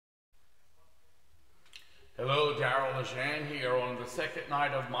Hello, Daryl Lejean here on the second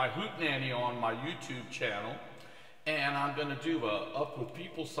night of my Hootnanney on my YouTube channel. And I'm going to do a Up With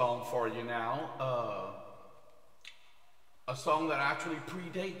People song for you now. A song that actually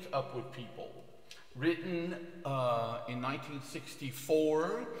predates Up With People. Written in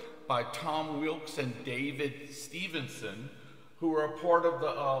 1964 by Tom Wilkes and David Stevenson, who were a part of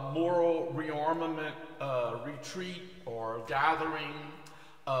the Moral Rearmament Retreat or Gathering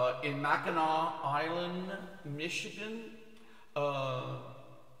in Mackinac Island, Michigan,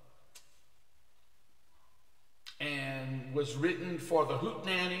 and was written for the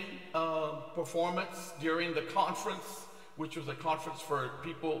Hootnanney performance during the conference, which was a conference for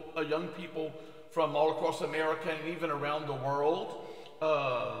people, young people from all across America and even around the world,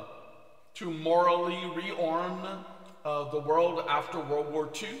 to morally rearm the world after World War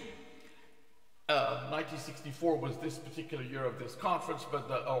II. 1964 was this particular year of this conference, but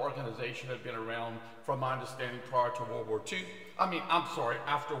the organization had been around, from my understanding, prior to World War II.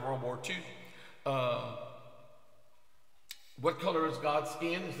 After World War II. What Color is God's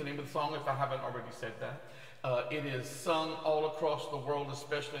Skin is the name of the song, if I haven't already said that. It is sung all across the world,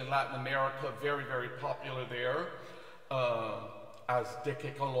 especially in Latin America, very, very popular there, as De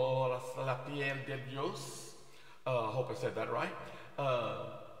Que Color es la Piel de Dios. I hope I said that right.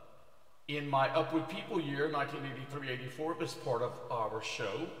 In my Up With People year, 1983-84, it was part of our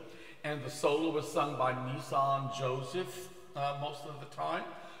show. And the solo was sung by Nissan Joseph most of the time,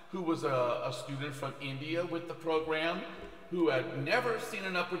 who was a student from India with the program, who had never seen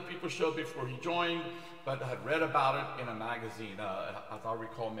an Up With People show before he joined, but had read about it in a magazine, as I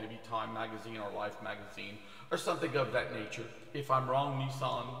recall, maybe Time magazine or Life magazine, or something of that nature. If I'm wrong,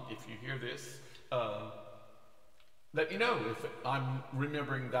 Nissan, if you hear this, let me know if I'm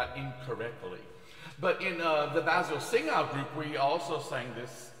remembering that incorrectly. But in the Basil Sing-Out group, we also sang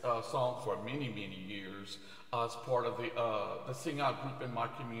this song for many, many years as part of the Sing-Out group in my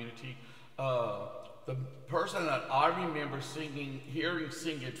community. The person that I remember hearing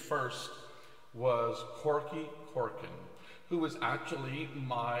sing it first was Corky Corkin, who was actually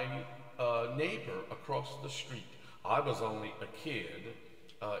my neighbor across the street. I was only a kid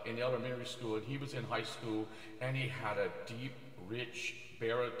in elementary school, and he was in high school, and he had a deep, rich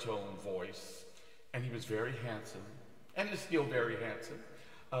baritone voice, and he was very handsome, and is still very handsome.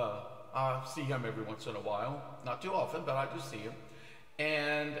 I see him every once in a while, not too often, but I do see him.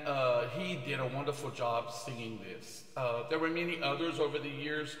 And he did a wonderful job singing this. There were many others over the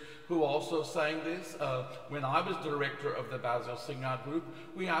years who also sang this. When I was director of the Basil Sing-Out group,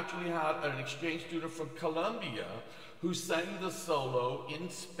 we actually had an exchange student from Colombia who sang the solo in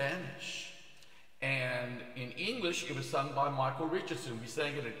Spanish. And in English, it was sung by Michael Richardson. We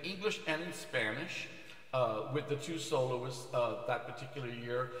sang it in English and in Spanish with the two soloists that particular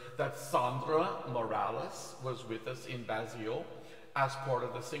year. That Sandra Morales was with us in Basil as part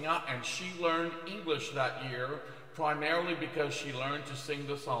of the Sing-Out, and she learned English that year primarily because she learned to sing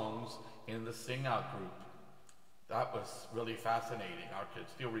the songs in the Sing-Out group. That was really fascinating. I could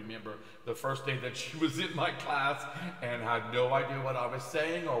still remember the first day that she was in my class and had no idea what I was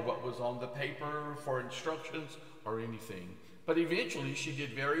saying or what was on the paper for instructions or anything. But eventually she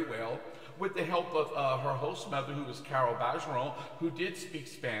did very well with the help of her host mother, who was Carol Bageron, who did speak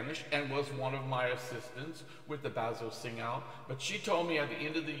Spanish and was one of my assistants with the Basil Sing-Out. But she told me at the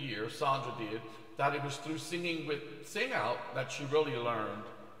end of the year, Sandra did, that it was through singing with Sing-Out that she really learned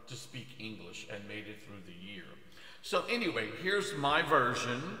to speak English and made it through the year. So anyway, here's my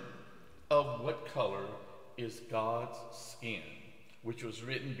version of What Color is God's Skin, which was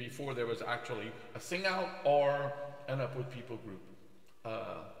written before there was actually a Sing-Out or an Up With People group.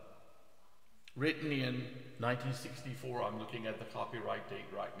 Written in 1964, I'm looking at the copyright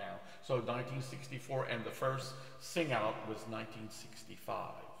date right now. So 1964, and the first Sing-Out was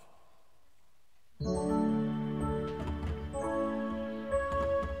 1965.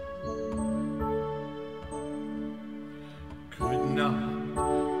 Good night,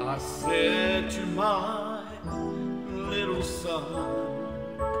 I said to my little son,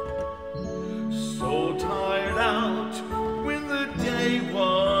 so tired out when the day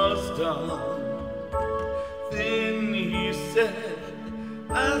was done. Then he said,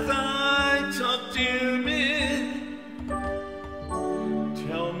 as I tucked him in,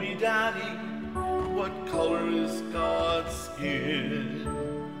 tell me, Daddy, what color is God's skin?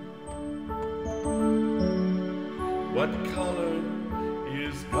 What color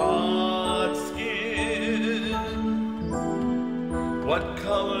is God's skin? What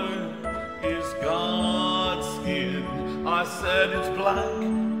color is God's skin? I said it's black,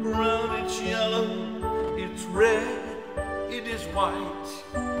 brown, it's yellow, it's red, it is white.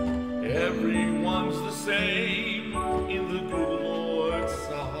 Everyone's the same in the good Lord's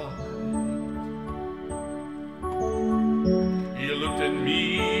sight. He looked at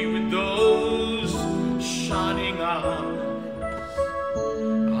me with those shining eyes.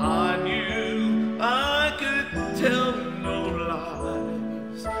 I knew I could tell no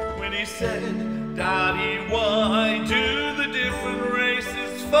lies when he said, Daddy, why do the different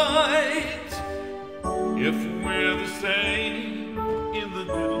races fight if we're the same in the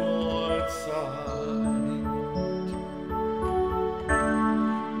good Lord's sight?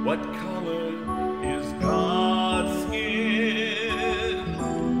 What color is God's skin?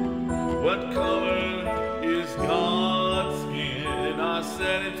 What color is God's skin? I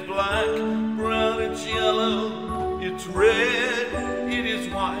said it's black, brown, it's yellow, it's red, it is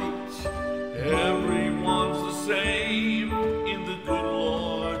white. Everyone's the same in the good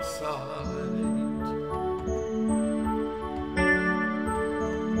Lord's sight.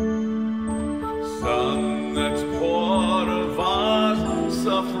 Son, that's part of our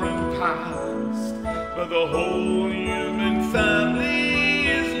suffering past, but the whole human family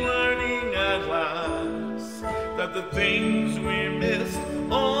is learning at last that the things we missed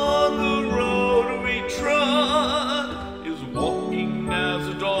on the road we trod is walking as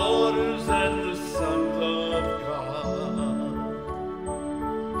the daughters and the sons of God.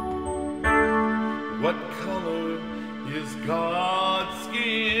 What color is God's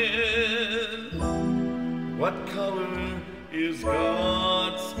skin? What color is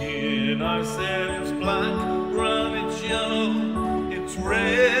God's skin? I said it's black, brown, it's yellow, it's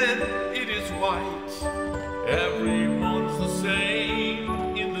red, it is white. Everyone's the same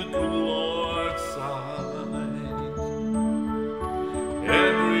in the good Lord's sight.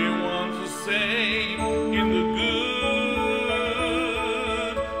 Everyone's the same in the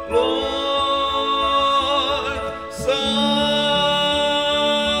good Lord's sight.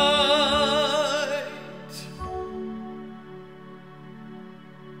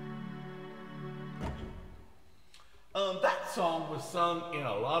 That song was sung in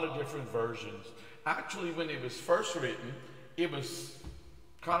a lot of different versions. Actually, when it was first written, it was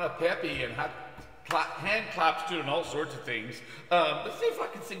kind of peppy and had hand claps to it and all sorts of things. Let's see if I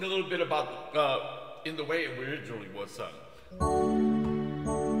can sing a little bit about in the way it originally was sung.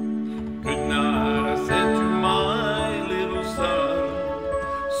 Good night, I said to my little son,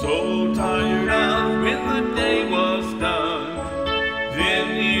 so tired out when the day was done.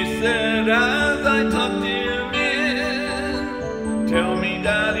 Then he said as I tucked him in, tell me,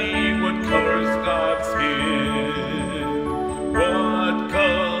 Daddy, what color's God's skin? What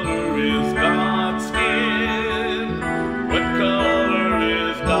color is God's skin? What color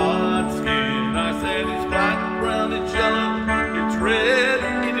is God's skin? I said it's black, brown, it's yellow, it's red,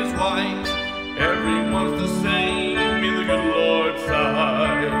 it is white. Everyone's the same in the good Lord's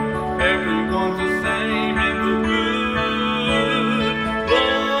sight. Everyone's the same in the good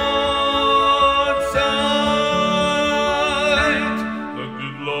Lord's sight. The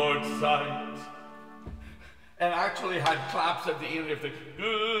good Lord's sight. And actually had claps at the end of the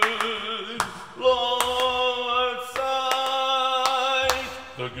good Lord's sight.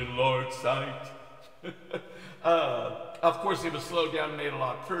 The good Lord's sight. Of course, it was slowed down and made a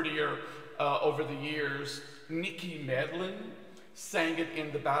lot prettier over the years. Nikki Medlin sang it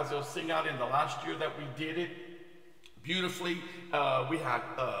in the Basil Sing Out in the last year that we did it beautifully. We had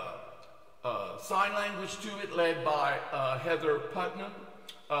sign language to it led by Heather Putnam.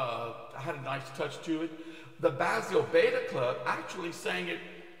 Had a nice touch to it. The Basil Beta Club actually sang it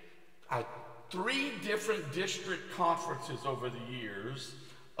at 3 different district conferences over the years.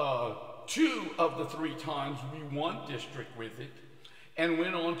 2 of the 3 times we won district with it, and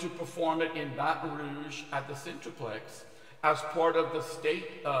went on to perform it in Baton Rouge at the Centroplex as part of the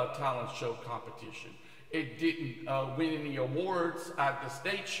state talent show competition. It didn't win any awards at the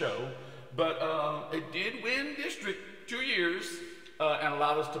state show, but it did win district 2 years and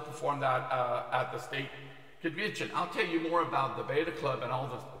allowed us to perform that at the state convention. I'll tell you more about the Beta Club and all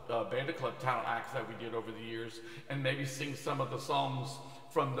the Beta Club talent acts that we did over the years, and maybe sing some of the songs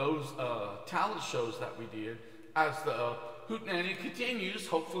from those talent shows that we did as the Hootnanney continues,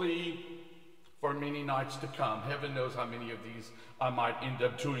 hopefully for many nights to come. Heaven knows how many of these I might end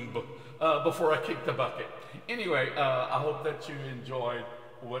up doing before I kick the bucket. Anyway, I hope that you enjoyed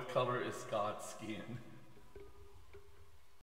What Color is God's Skin?